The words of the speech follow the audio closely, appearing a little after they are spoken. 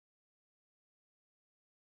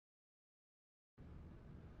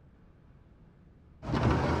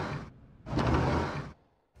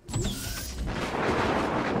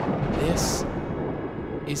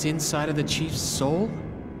is inside of the chief's soul?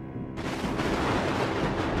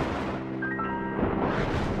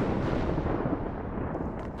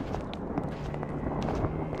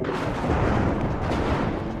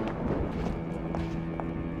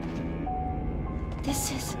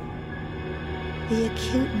 This is the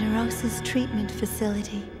Acute Neurosis Treatment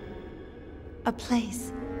Facility. A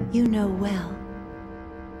place you know well.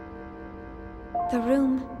 The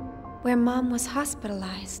room where Mom was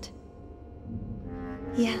hospitalized.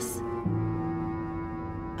 Yes.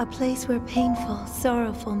 A place where painful,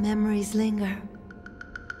 sorrowful memories linger.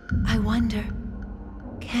 I wonder,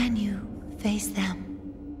 can you face them?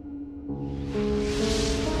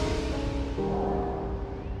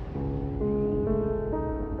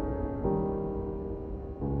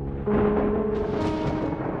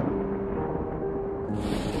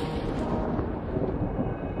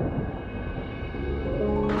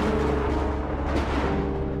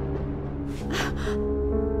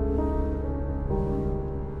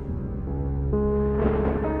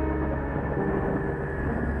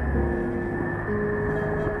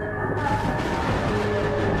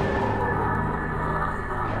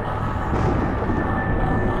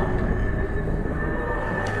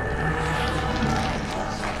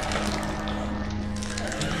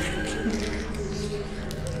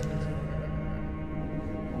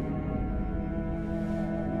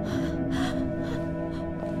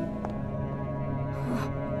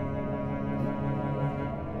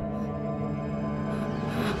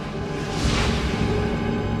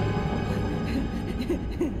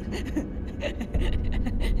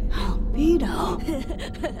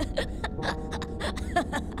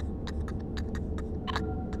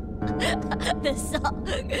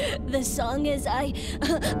 The song is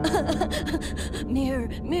mirror,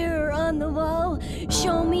 mirror on the wall,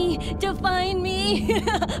 show me, define me.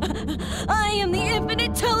 I am the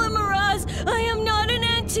infinite telomerase. I am not an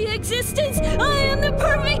anti-existence. I am the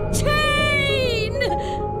perfect chain.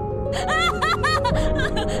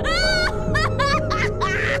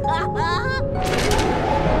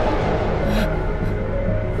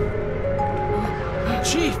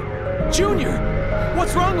 Chief! Junior!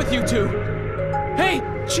 What's wrong with you two? Hey,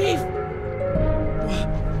 Chief!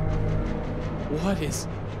 What is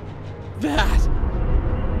that?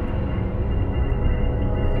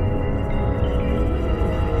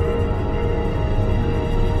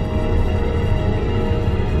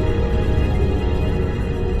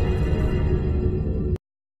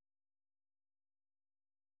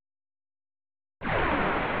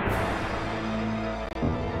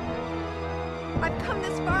 I've come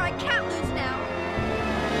this far, I can't lose now.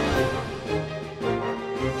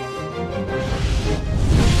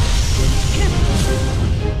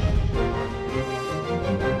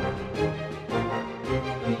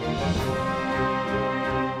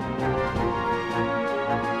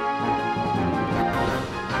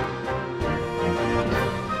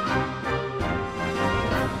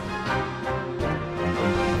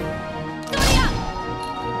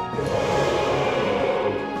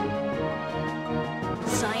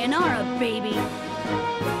 Sayonara, baby.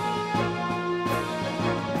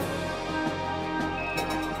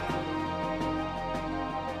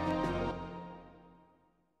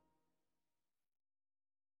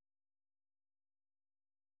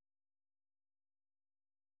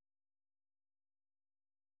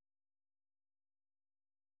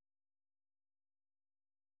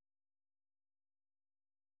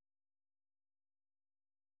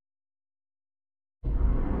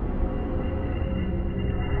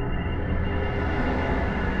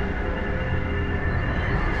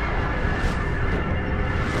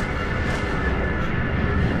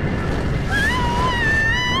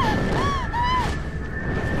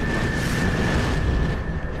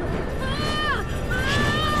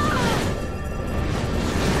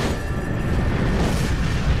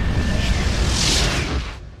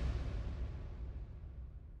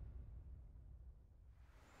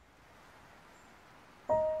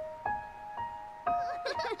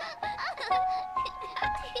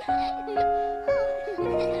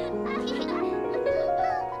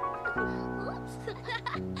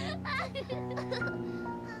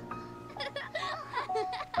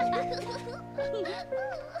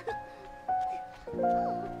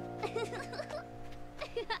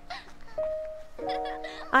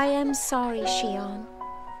 I am sorry, Shion.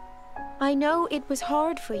 I know it was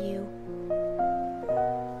hard for you.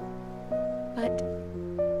 But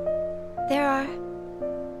there are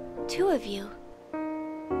two of you.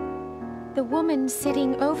 The woman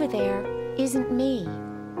sitting over there isn't me.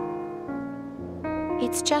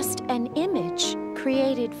 It's just an image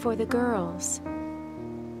created for the girls.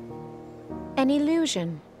 An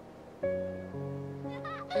illusion.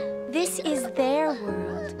 This is their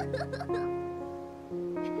world.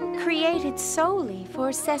 Created solely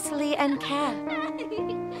for Cecily and Kat.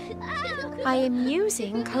 I am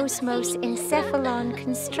using Cosmos Encephalon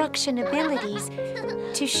construction abilities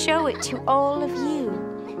to show it to all of you.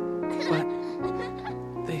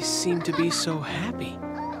 But they seem to be so happy.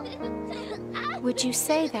 Would you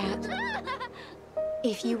say that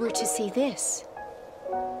if you were to see this?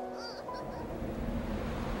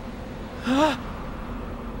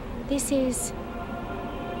 This is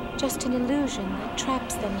just an illusion that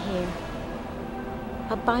traps them here.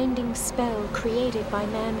 A binding spell created by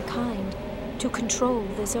mankind to control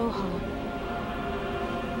the Zohar.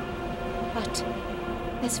 But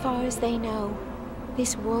as far as they know,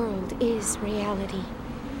 this world is reality.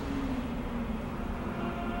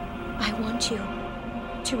 I want you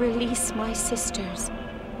to release my sisters.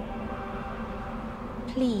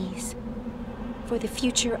 Please, for the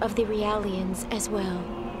future of the Realians as well.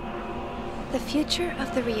 The future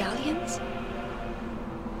of the Realians?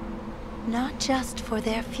 Not just for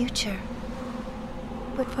their future,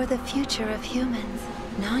 but for the future of humans,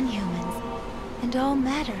 non-humans, and all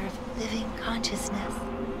matter of living consciousness.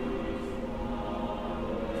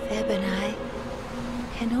 Feb and I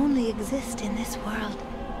can only exist in this world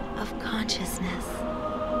of consciousness.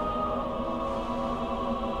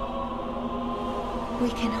 We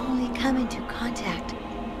can only come into contact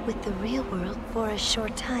with the real world for a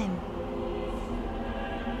short time.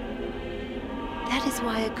 That is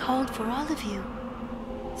why I called for all of you,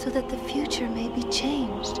 so that the future may be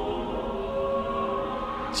changed.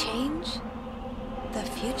 Change? The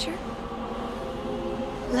future?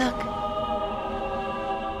 Look.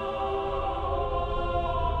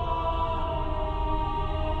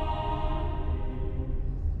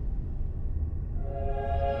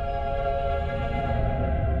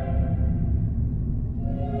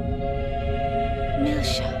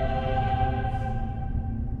 Milsha.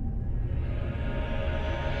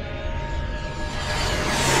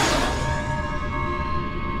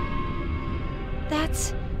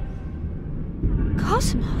 That's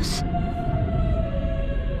Cosmos.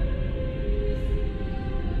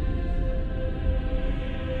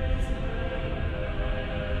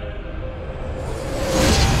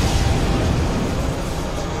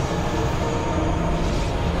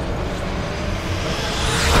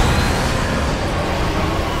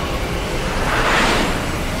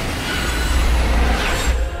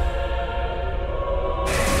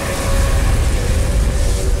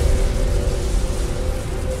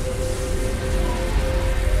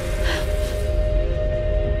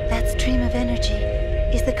 Stream of energy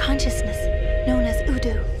is the consciousness known as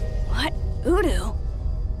Udu. What? Udu?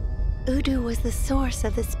 Udu was the source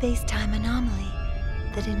of the space-time anomaly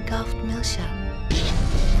that engulfed Milsha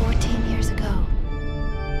 14 years ago.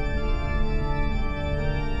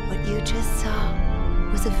 What you just saw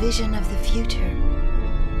was a vision of the future,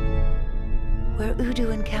 where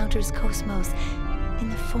Udu encounters Cosmos in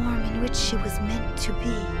the form in which she was meant to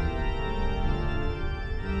be.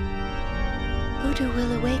 Udu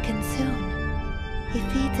will awaken soon. He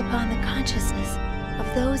feeds upon the consciousness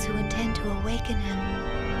of those who intend to awaken him,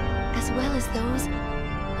 as well as those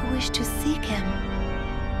who wish to seek him.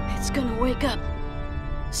 It's gonna wake up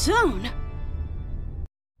soon.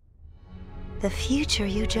 The future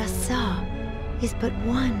you just saw is but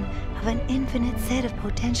one of an infinite set of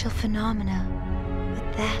potential phenomena.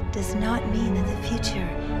 But that does not mean that the future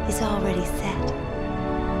is already set.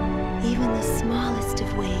 Even the smallest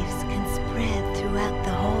of waves can spread throughout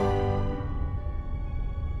the whole.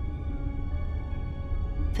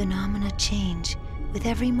 Phenomena change with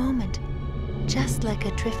every moment, just like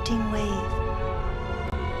a drifting wave.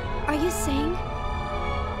 Are you saying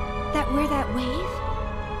that we're that wave?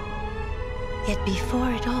 Yet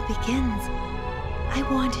before it all begins, I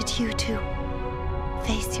wanted you to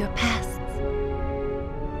face your pasts.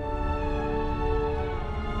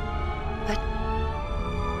 But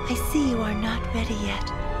I see you are not ready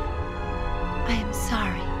yet. I am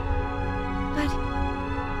sorry. But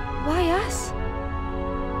why us?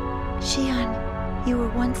 Xion, you were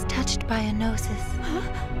once touched by a gnosis. Huh?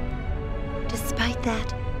 Despite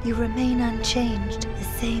that, you remain unchanged, the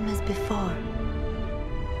same as before.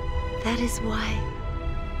 That is why.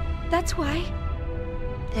 That's why?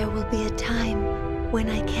 There will be a time when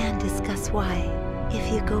I can discuss why,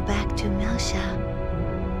 if you go back to Milsha,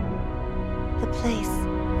 the place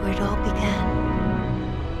where it all began.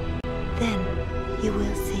 Then you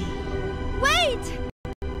will see. Wait!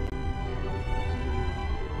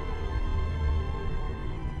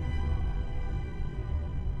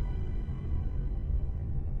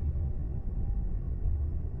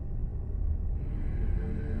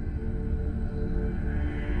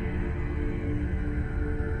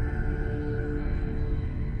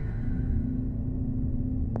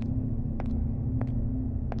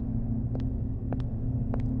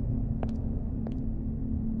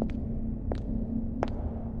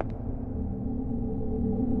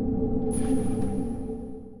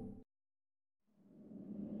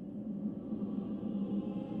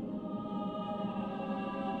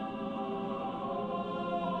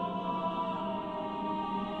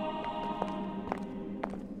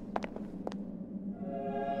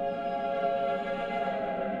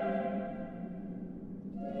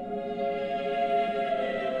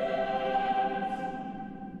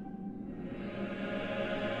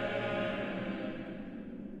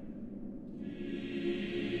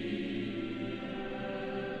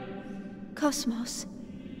 Cosmos.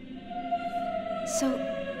 So,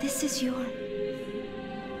 this is your...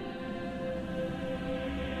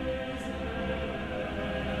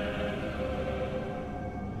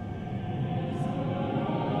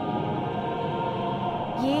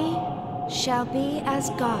 Ye shall be as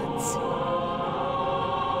gods.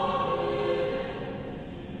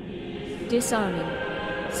 Disarming.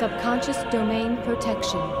 Subconscious domain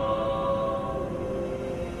protection.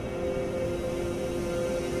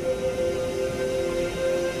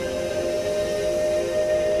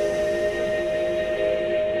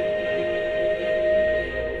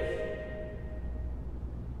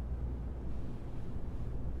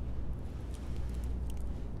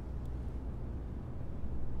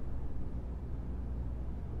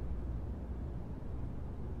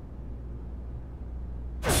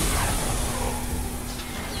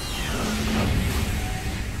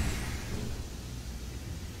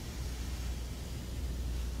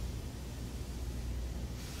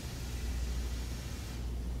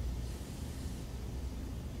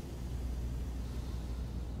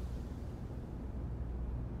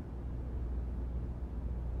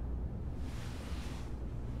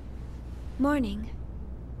 Morning.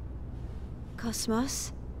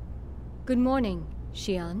 Cosmos? Good morning,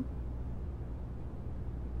 Xian.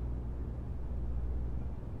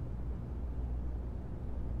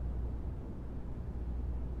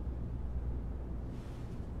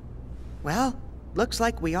 Well, looks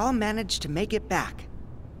like we all managed to make it back.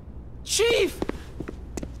 Chief!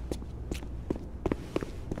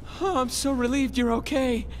 Oh, I'm so relieved you're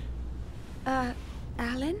okay.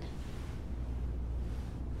 Alan?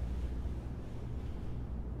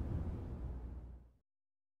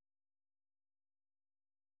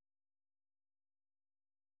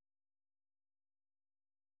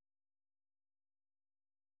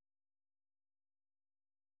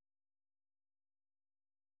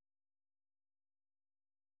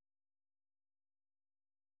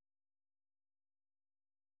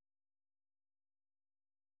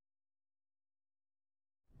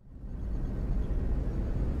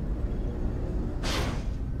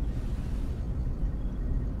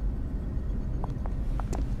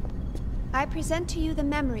 I present to you the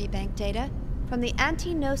memory bank data from the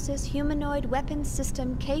Anti-Gnosis Humanoid Weapons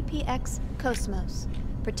System KPX Cosmos.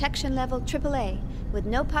 Protection level AAA, with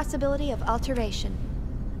no possibility of alteration.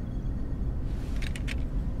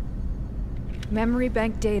 Memory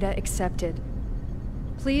bank data accepted.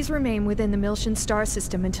 Please remain within the Miltian star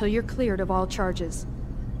system until you're cleared of all charges.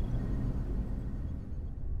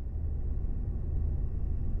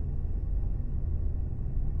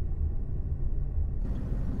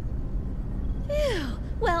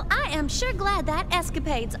 Well, I am sure glad that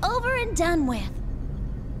escapade's over and done with.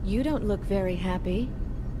 You don't look very happy.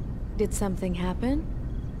 Did something happen?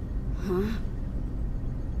 Huh?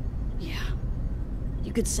 Yeah.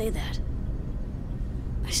 You could say that.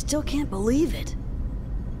 I still can't believe it.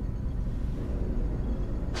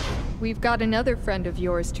 We've got another friend of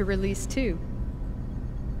yours to release too.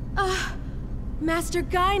 Master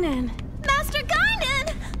Guinan! Master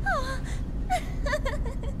Guinan! Oh.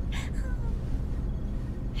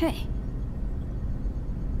 Hey.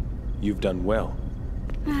 You've done well.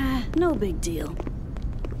 No big deal.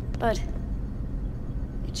 But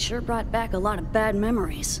it sure brought back a lot of bad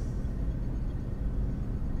memories.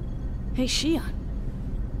 Hey, Xian.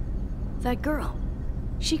 That girl.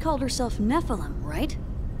 She called herself Nephilim, right?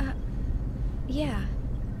 Yeah.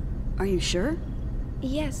 Are you sure?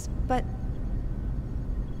 Yes, but...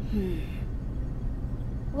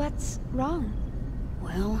 What's wrong?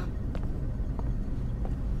 Well...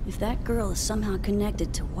 if that girl is somehow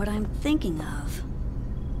connected to what I'm thinking of...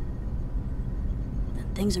 then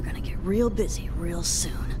things are gonna get real busy real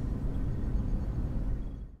soon.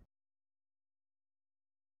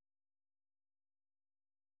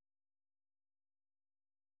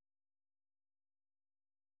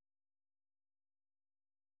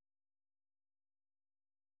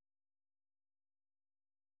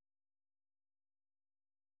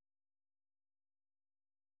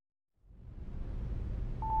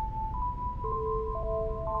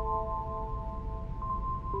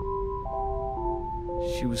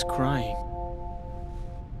 She was crying,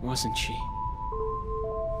 wasn't she?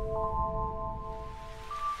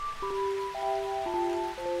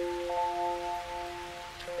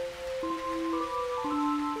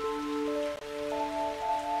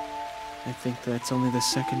 I think that's only the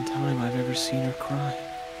second time I've ever seen her cry.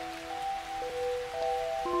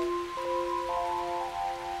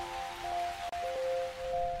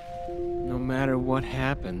 No matter what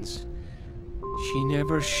happens, she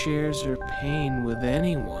never shares her pain with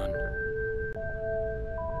anyone.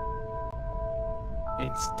 It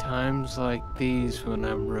It's times like these when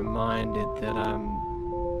I'm reminded that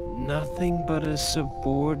I'm nothing but a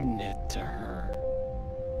subordinate to her.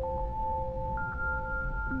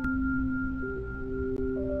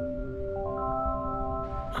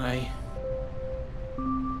 I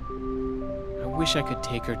wish I could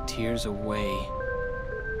take her tears away.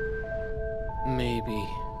 Maybe.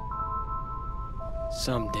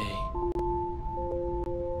 Someday.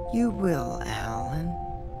 You will, Alan.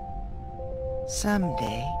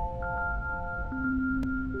 Someday.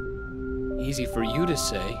 Easy for you to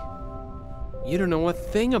say. You don't know a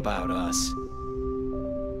thing about us.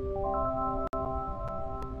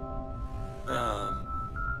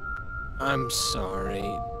 I'm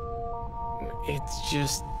sorry. It's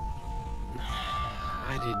just...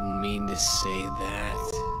 I didn't mean to say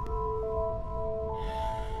that.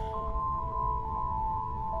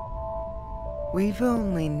 We've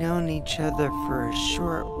only known each other for a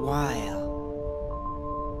short while.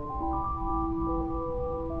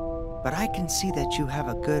 But I can see that you have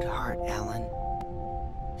a good heart, Alan.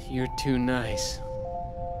 You're too nice.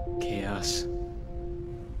 Chaos.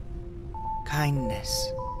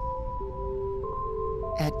 Kindness.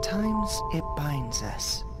 At times, it binds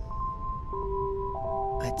us.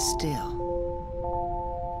 But still.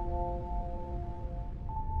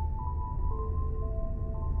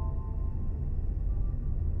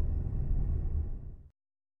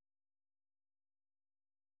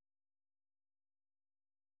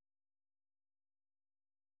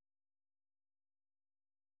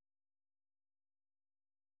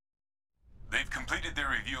 They've completed their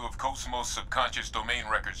review of Cosmos' subconscious domain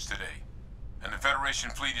records today, and the Federation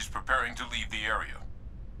fleet is preparing to leave the area.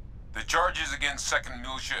 The charges against Second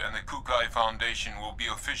Militia and the Kukai Foundation will be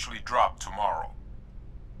officially dropped tomorrow.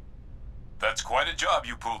 That's quite a job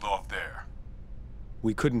you pulled off there.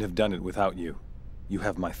 We couldn't have done it without you. You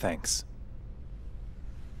have my thanks.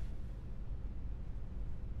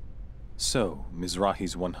 So,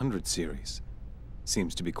 Mizrahi's 100 series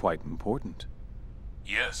seems to be quite important.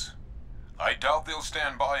 Yes. I doubt they'll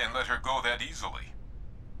stand by and let her go that easily.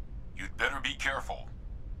 You'd better be careful.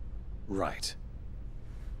 Right.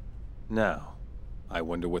 Now, I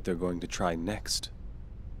wonder what they're going to try next.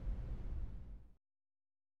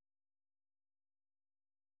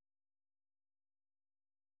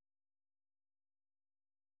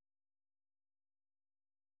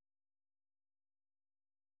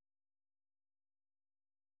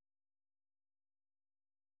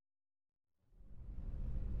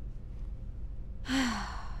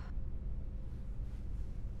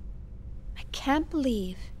 I can't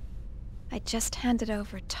believe I just handed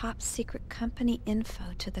over top secret company info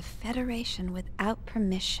to the Federation without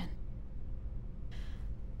permission.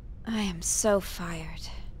 I am so fired.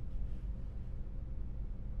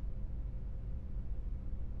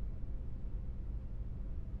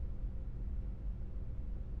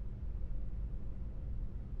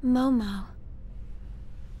 Momo.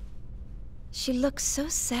 She looks so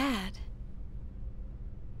sad.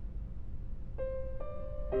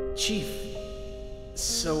 Chief,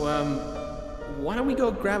 so, why don't we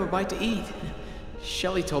go grab a bite to eat?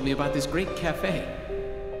 Shelly told me about this great cafe.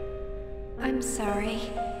 I'm sorry.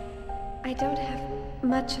 I don't have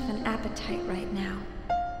much of an appetite right now.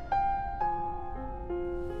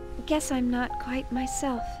 Guess I'm not quite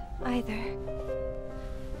myself, either.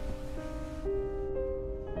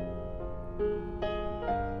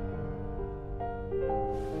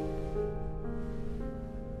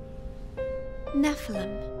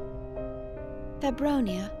 Nephilim,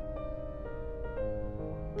 Fabronia,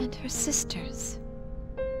 and her sisters.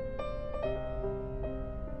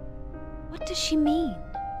 What does she mean?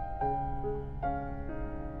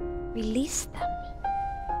 Release them.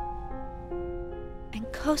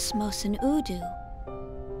 And Cosmos and Udu.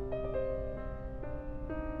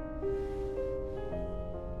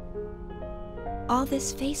 All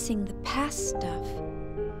this facing the past stuff.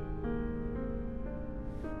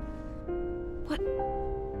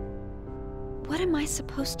 What am I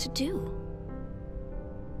supposed to do?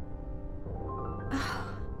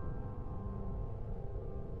 Oh.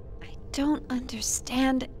 I don't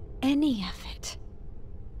understand any of it.